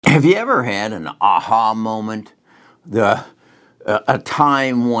Have you ever had an aha moment? A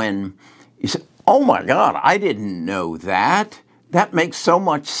time when you say, "Oh my God, I didn't know that. That makes so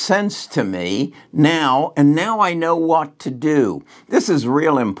much sense to me now, and now I know what to do." This is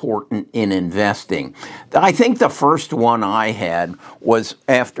real important in investing. I think the first one I had was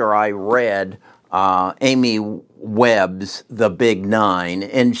after I read Amy Webb's The Big Nine,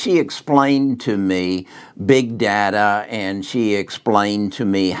 and she explained to me big data, and she explained to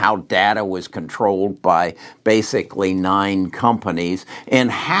me how data was controlled by basically 9 companies, and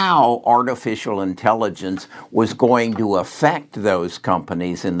how artificial intelligence was going to affect those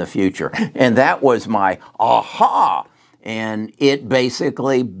companies in the future. And that was my aha. And it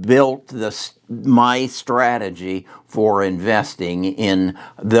basically built my strategy for investing in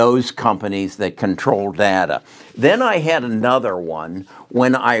those companies that control data. Then I had another one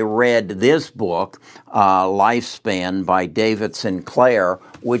when I read this book, Lifespan by David Sinclair,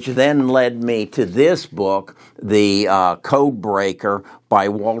 which then led me to this book, The Code Breaker by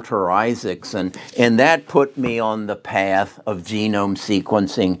Walter Isaacson, and that put me on the path of genome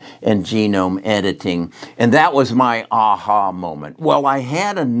sequencing and genome editing, and that was my aha moment. Well, I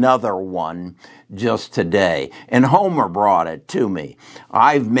had another one just today, and Homer brought it to me.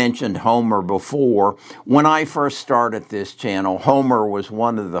 I've mentioned Homer before. When I first started this channel, Homer was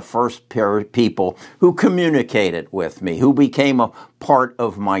one of the first people who communicated with me, who became a part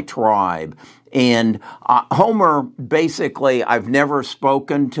of my tribe. And Homer, basically, I've never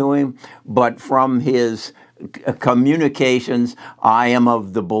spoken to him, but from his communications, I am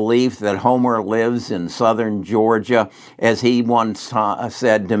of the belief that Homer lives in southern Georgia, as he once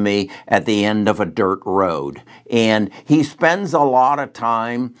said to me, at the end of a dirt road. And he spends a lot of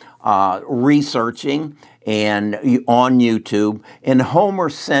time researching and on YouTube. And Homer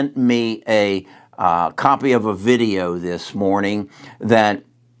sent me a copy of a video this morning that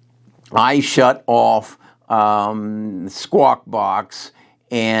I shut off Squawk Box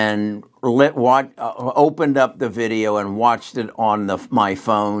and opened up the video and watched it on my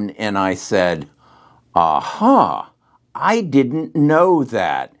phone, and I said, aha, I didn't know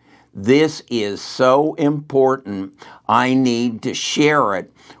that. This is so important. I need to share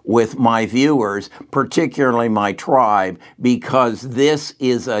it with my viewers, particularly my tribe, because this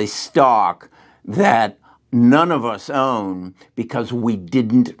is a stock that none of us own because we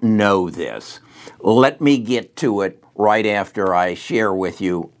didn't know this. Let me get to it right after I share with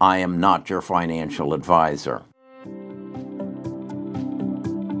you I am not your financial advisor.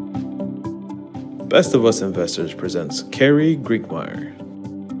 Best of Us Investors presents Carrie Griegmeier.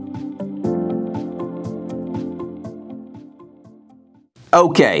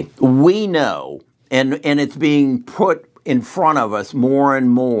 Okay, we know, and it's being put in front of us more and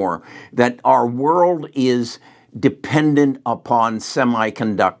more, that our world is dependent upon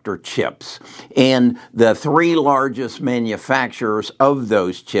semiconductor chips. And the 3 largest manufacturers of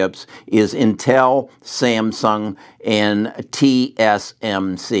those chips is Intel, Samsung, and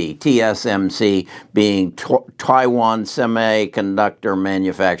TSMC. TSMC being Taiwan Semiconductor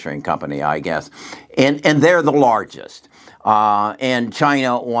Manufacturing Company, I guess. And they're the largest. And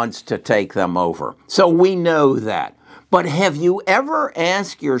China wants to take them over. So we know that. But have you ever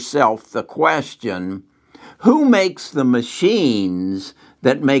asked yourself the question, who makes the machines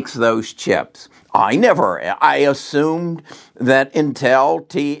that makes those chips? I assumed that Intel,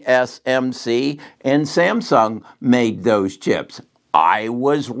 TSMC, and Samsung made those chips. I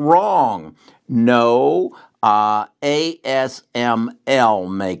was wrong. No, ASML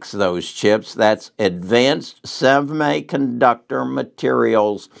makes those chips. That's Advanced Semiconductor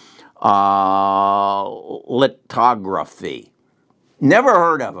Materials Lithography. Never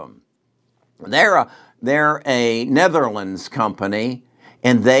heard of them. They're a Netherlands company,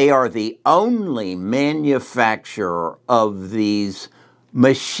 and they are the only manufacturer of these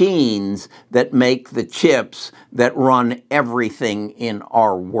machines that make the chips that run everything in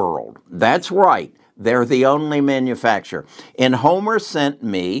our world. That's right. They're the only manufacturer. And Homer sent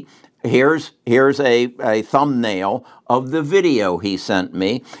me, here's a thumbnail of the video he sent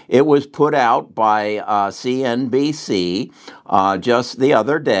me. It was put out by CNBC just the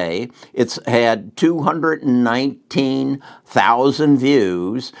other day. It's had 219,000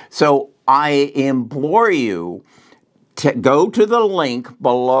 views. So I implore you to go to the link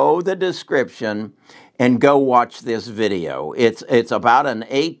below the description and go watch this video. It's about an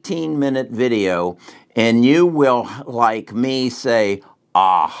 18-minute video, and you will, like me, say,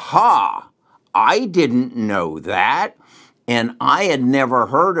 aha, I didn't know that. And I had never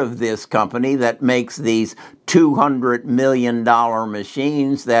heard of this company that makes these $200 million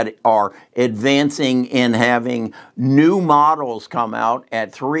machines that are advancing in having new models come out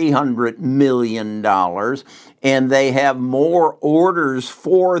at $300 million. And they have more orders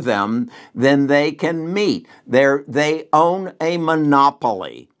for them than they can meet. They own a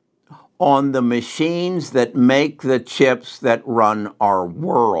monopoly on the machines that make the chips that run our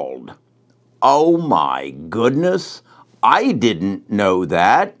world. Oh my goodness, I didn't know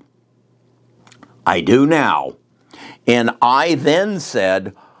that. I do now. And I then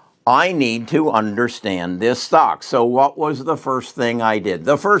said, I need to understand this stock. So what was the first thing I did?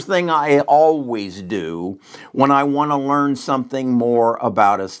 The first thing I always do when I want to learn something more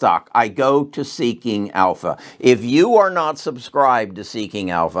about a stock, I go to Seeking Alpha. If you are not subscribed to Seeking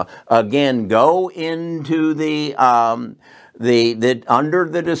Alpha, again, go into the under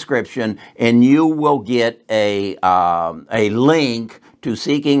the description, and you will get a link to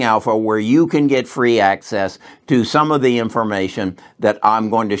Seeking Alpha where you can get free access to some of the information that I'm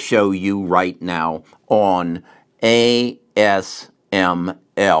going to show you right now on ASML,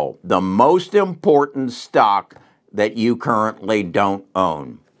 the most important stock that you currently don't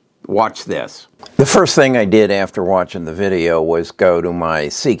own. Watch this. The first thing I did after watching the video was go to my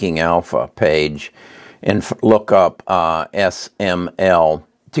Seeking Alpha page and look up SML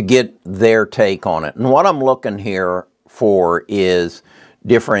to get their take on it. And what I'm looking here for is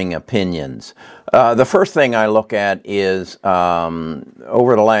differing opinions. The first thing I look at is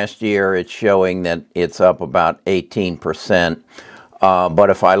over the last year, it's showing that it's up about 18%. But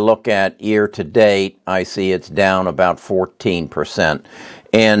if I look at year to date, I see it's down about 14%.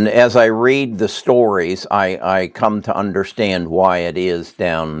 And as I read the stories, I come to understand why it is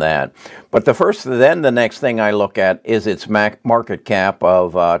down that. But the next thing I look at is its market cap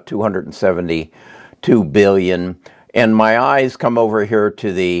of $272 billion. And my eyes come over here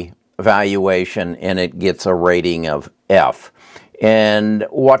to the valuation, and it gets a rating of F. And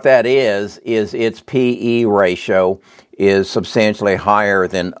what that is its PE ratio is substantially higher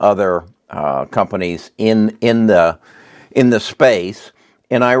than other companies in the space.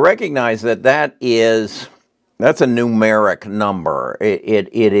 And I recognize that's a numeric number. It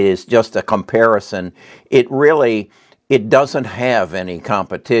is just a comparison. It doesn't have any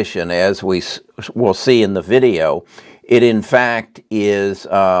competition, as we will see in the video. It, in fact, is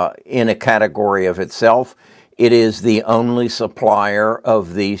in a category of itself. It is the only supplier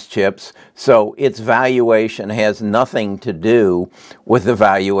of these chips, so its valuation has nothing to do with the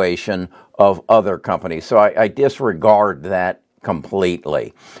valuation of other companies. So I disregard that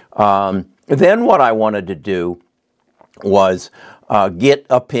completely. Then what I wanted to do was get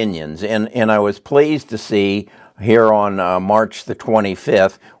opinions, and I was pleased to see here on March the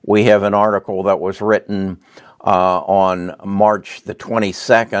 25th, we have an article that was written on March the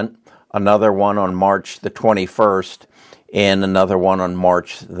 22nd, another one on March the 21st, and another one on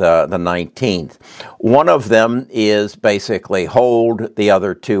March the 19th. One of them is basically hold, the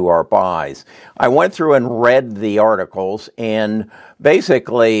other two are buys. I went through and read the articles, and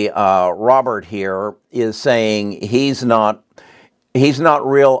basically Robert here is saying he's not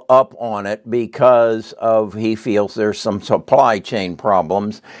real up on it because he feels there's some supply chain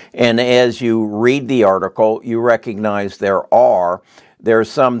problems. And as you read the article, you recognize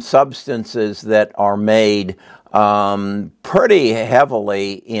there's some substances that are made pretty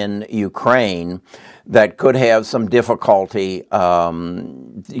heavily in Ukraine that could have some difficulty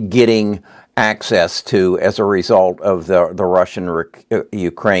getting access to as a result of the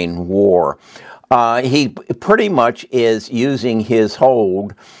Russian-Ukraine war. He pretty much is using his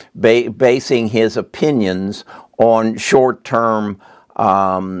hold, basing his opinions on short-term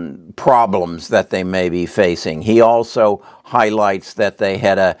problems that they may be facing. He also highlights that they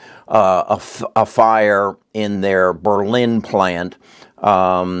had a fire in their Berlin plant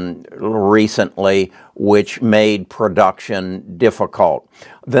recently, which made production difficult.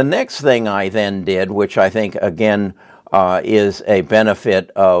 The next thing I then did, which I think again is a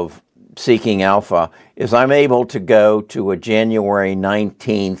benefit of Seeking Alpha, is I'm able to go to a January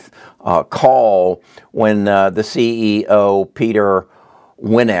 19th call when the CEO, Peter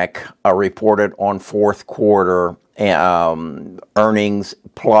Winick, reported on fourth quarter earnings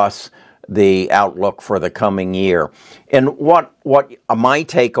plus the outlook for the coming year. And what my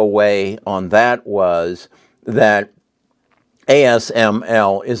takeaway on that was that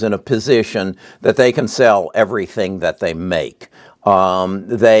ASML is in a position that they can sell everything that they make.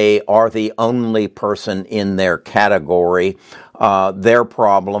 They are the only person in their category. Their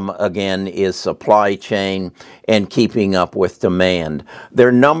problem, again, is supply chain and keeping up with demand.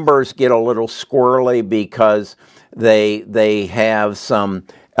 Their numbers get a little squirrely because they have some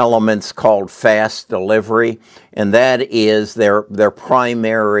elements called fast delivery, and that is their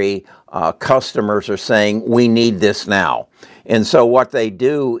primary customers are saying, we need this now. And so what they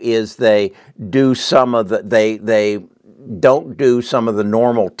do is they do some of the, they don't do some of the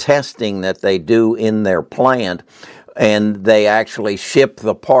normal testing that they do in their plant, and they actually ship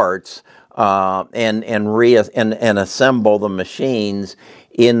the parts and assemble the machines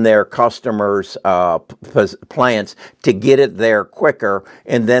in their customers' plants to get it there quicker,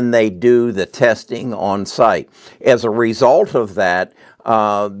 and then they do the testing on site. As a result of that,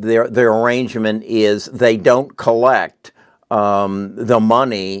 their arrangement is they don't collect the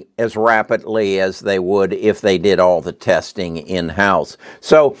money as rapidly as they would if they did all the testing in-house.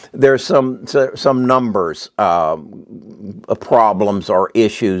 So there's some numbers problems or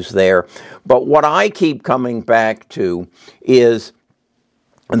issues there. But what I keep coming back to is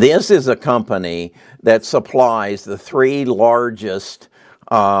this is a company that supplies the three largest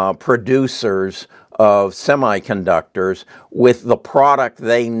producers of semiconductors with the product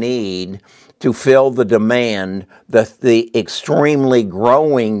they need to fill the demand, the extremely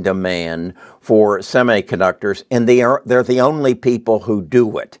growing demand for semiconductors, and they're the only people who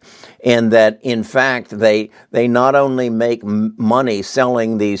do it. And that, in fact, they not only make money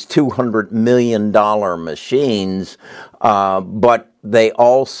selling these $200 million machines, but they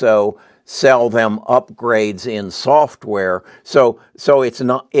also sell them upgrades in software. So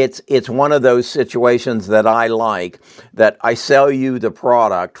it's one of those situations that I like, that I sell you the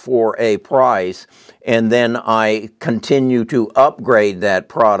product for a price, and then I continue to upgrade that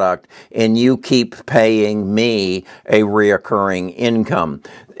product, and you keep paying me a reoccurring income.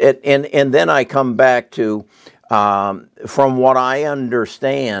 And then I come back to, from what I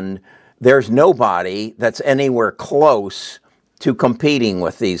understand, there's nobody that's anywhere close to competing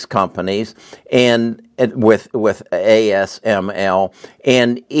with these companies and with ASML.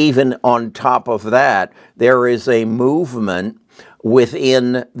 And even on top of that, there is a movement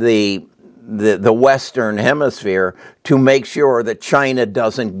within the Western Hemisphere to make sure that China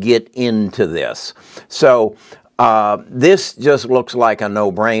doesn't get into this. So this just looks like a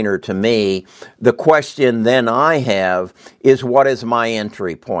no-brainer to me. The question then I have is, what is my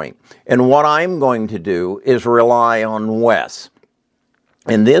entry point? And what I'm going to do is rely on Wes.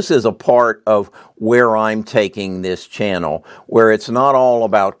 And this is a part of where I'm taking this channel, where it's not all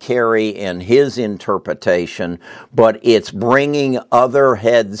about Cary and his interpretation, but it's bringing other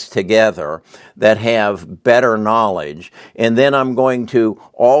heads together that have better knowledge. And then I'm going to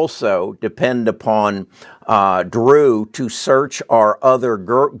also depend upon Drew to search our other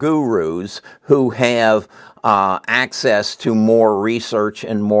gurus who have access to more research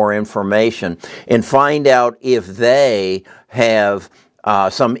and more information, and find out if they have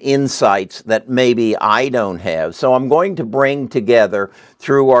some insights that maybe I don't have. So I'm going to bring together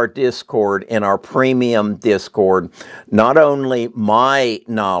through our Discord and our premium Discord not only my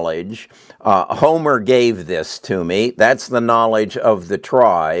knowledge. Homer gave this to me. That's the knowledge of the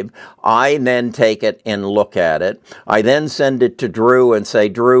tribe. I then take it and look at it. I then send it to Drew and say,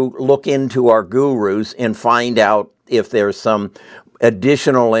 Drew, look into our gurus and find out if there's some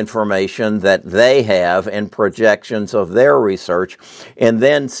additional information that they have and projections of their research. And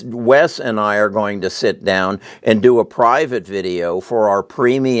then Wes and I are going to sit down and do a private video for our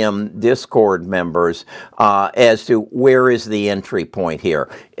premium Discord members as to where is the entry point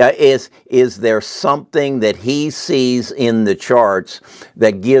here. Is there something that he sees in the charts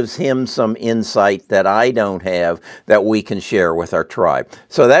that gives him some insight that I don't have that we can share with our tribe?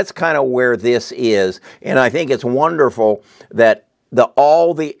 So that's kind of where this is. And I think it's wonderful that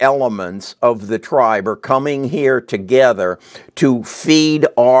all the elements of the tribe are coming here together to feed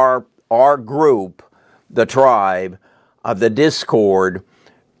our group, the tribe, the Discord.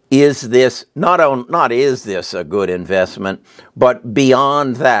 Is this not is this a good investment, but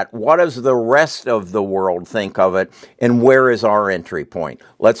beyond that, what does the rest of the world think of it, and where is our entry point?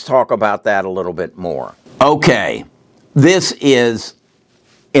 Let's talk about that a little bit more. Okay, this is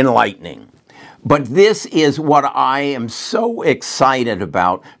enlightening. But this is what I am so excited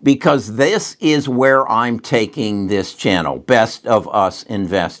about, because this is where I'm taking this channel, Best of Us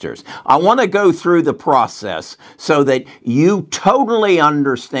Investors. I want to go through the process so that you totally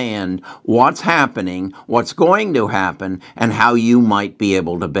understand what's happening, what's going to happen, and how you might be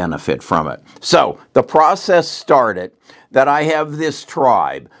able to benefit from it. So the process started that I have this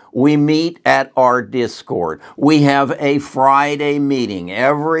tribe. We meet at our Discord. We have a Friday meeting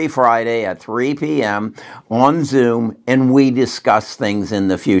every Friday at 3 p.m. on Zoom, and we discuss things in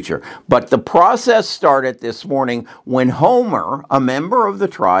the future. But the process started this morning when Homer, a member of the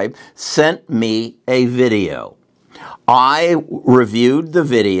tribe, sent me a video. I reviewed the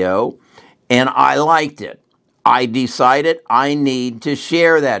video and I liked it. I decided I need to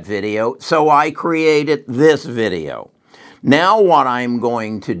share that video, so I created this video. Now what I'm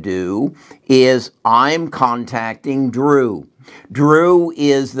going to do is I'm contacting Drew. Drew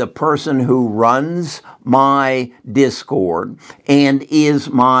is the person who runs my Discord and is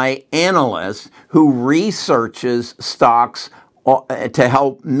my analyst who researches stocks to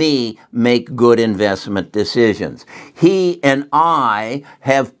help me make good investment decisions. He and I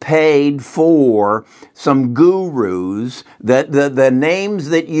have paid for some gurus, the names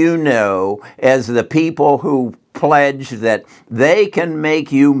that you know as the people who pledge that they can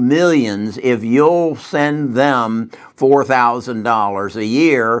make you millions if you'll send them $4,000 a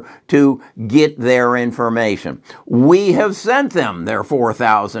year to get their information. We have sent them their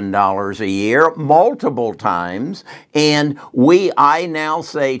 $4,000 a year multiple times, and I now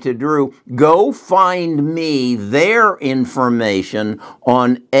say to Drew, go find me their information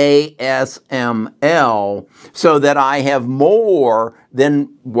on ASML so that I have more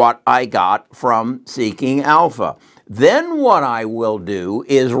than what I got from Seeking Alpha. Then what I will do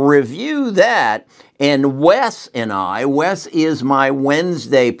is review that, and Wes is my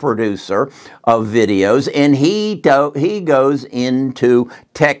Wednesday producer of videos, and he goes into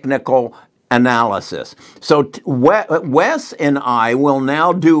technical analysis. So Wes and I will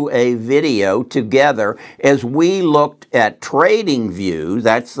now do a video together as we looked at TradingView.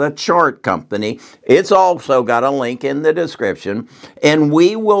 That's the chart company. It's also got a link in the description. And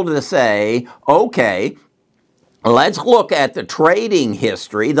we will say, okay, let's look at the trading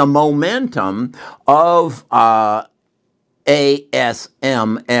history, the momentum of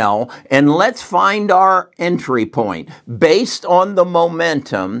ASML, and let's find our entry point based on the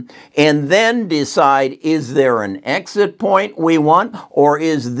momentum, and then decide, is there an exit point we want, or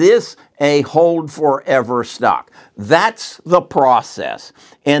is this a hold forever stock? That's the process.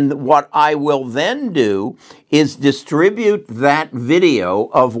 And what I will then do is distribute that video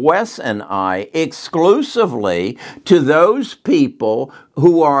of Wes and I exclusively to those people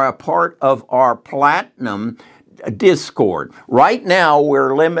who are a part of our Platinum Discord. Right now,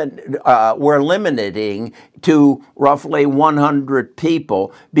 we're limiting to roughly 100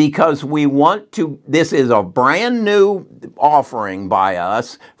 people because we want to. This is a brand new offering by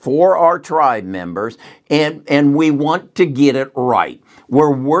us for our tribe members, and we want to get it right.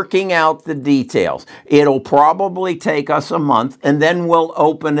 We're working out the details. It'll probably take us a month, and then we'll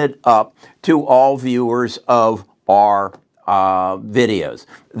open it up to all viewers of our videos.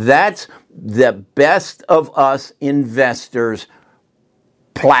 That's the Best of Us Investors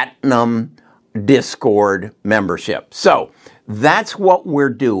Platinum Discord membership. So that's what we're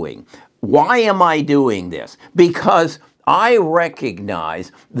doing. Why am I doing this? Because I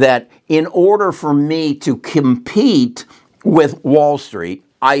recognize that in order for me to compete with Wall Street,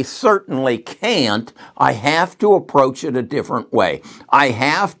 I certainly can't. I have to approach it a different way. I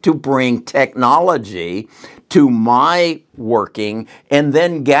have to bring technology to my working and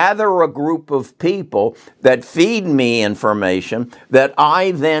then gather a group of people that feed me information that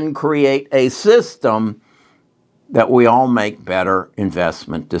I then create a system that we all make better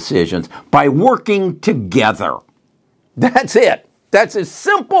investment decisions by working together. That's it. That's as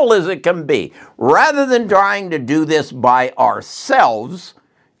simple as it can be. Rather than trying to do this by ourselves,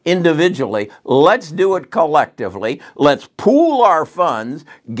 individually, let's do it collectively. Let's pool our funds,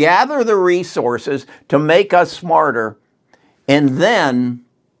 gather the resources to make us smarter, and then,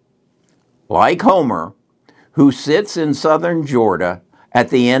 like Homer, who sits in southern Georgia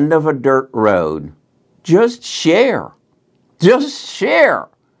at the end of a dirt road, just share. Just share.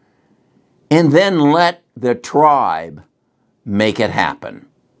 And then let the tribe make it happen.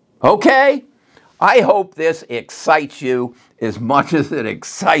 Okay? I hope this excites you as much as it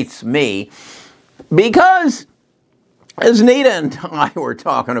excites me, because as Nita and I were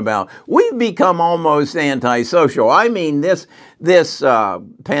talking about, we've become almost antisocial. I mean, this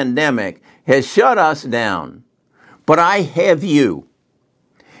pandemic has shut us down. But I have you,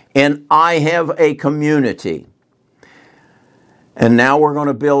 and I have a community. And now we're going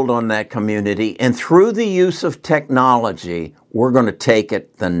to build on that community. And through the use of technology, we're going to take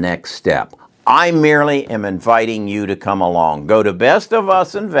it the next step. I merely am inviting you to come along. Go to Best of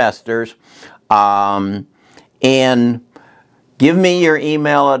Us Investors and give me your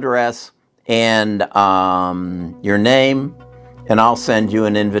email address, and your name, and I'll send you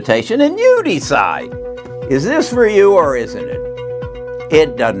an invitation, and you decide, is this for you or isn't it?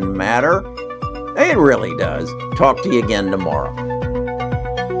 It doesn't matter. It really does. Talk to you again tomorrow.